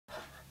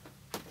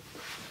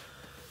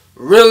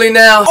Really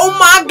now? Oh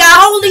my god,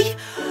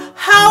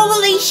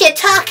 holy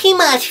shiitake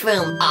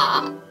mushroom.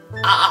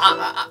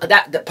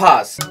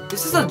 Pause.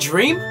 This is a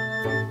dream?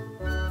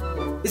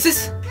 Is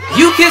this...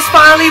 Ukiss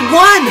finally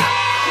won!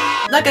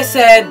 Like I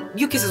said,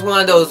 Ukiss is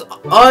one of those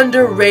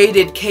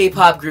underrated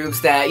K-pop groups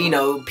that, you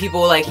know,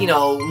 people like, you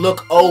know,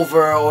 look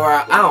over, or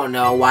I don't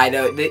know why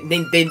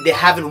they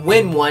haven't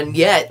won one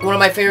yet. One of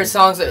my favorite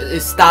songs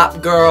is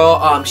Stop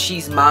Girl,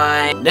 She's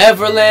Mine,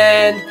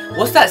 Neverland.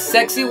 What's that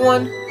sexy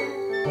one?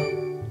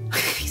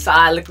 Sorry,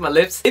 I licked my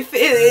lips. If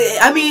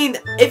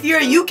you're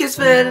a Ukiss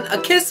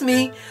fan, kiss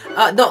me.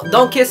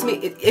 Don't kiss me.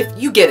 If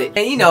you get it.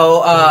 And you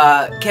know,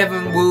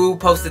 Kevin Wu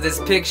posted this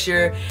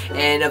picture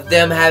and of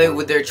them having it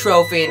with their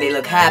trophy, and they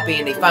look happy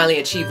and they finally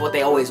achieved what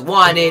they always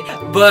wanted.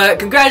 But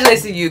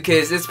congratulations to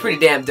Ukiss. It's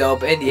pretty damn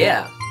dope. And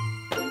yeah,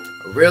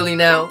 really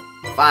now,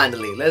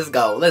 finally, let's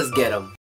go. Let's get them.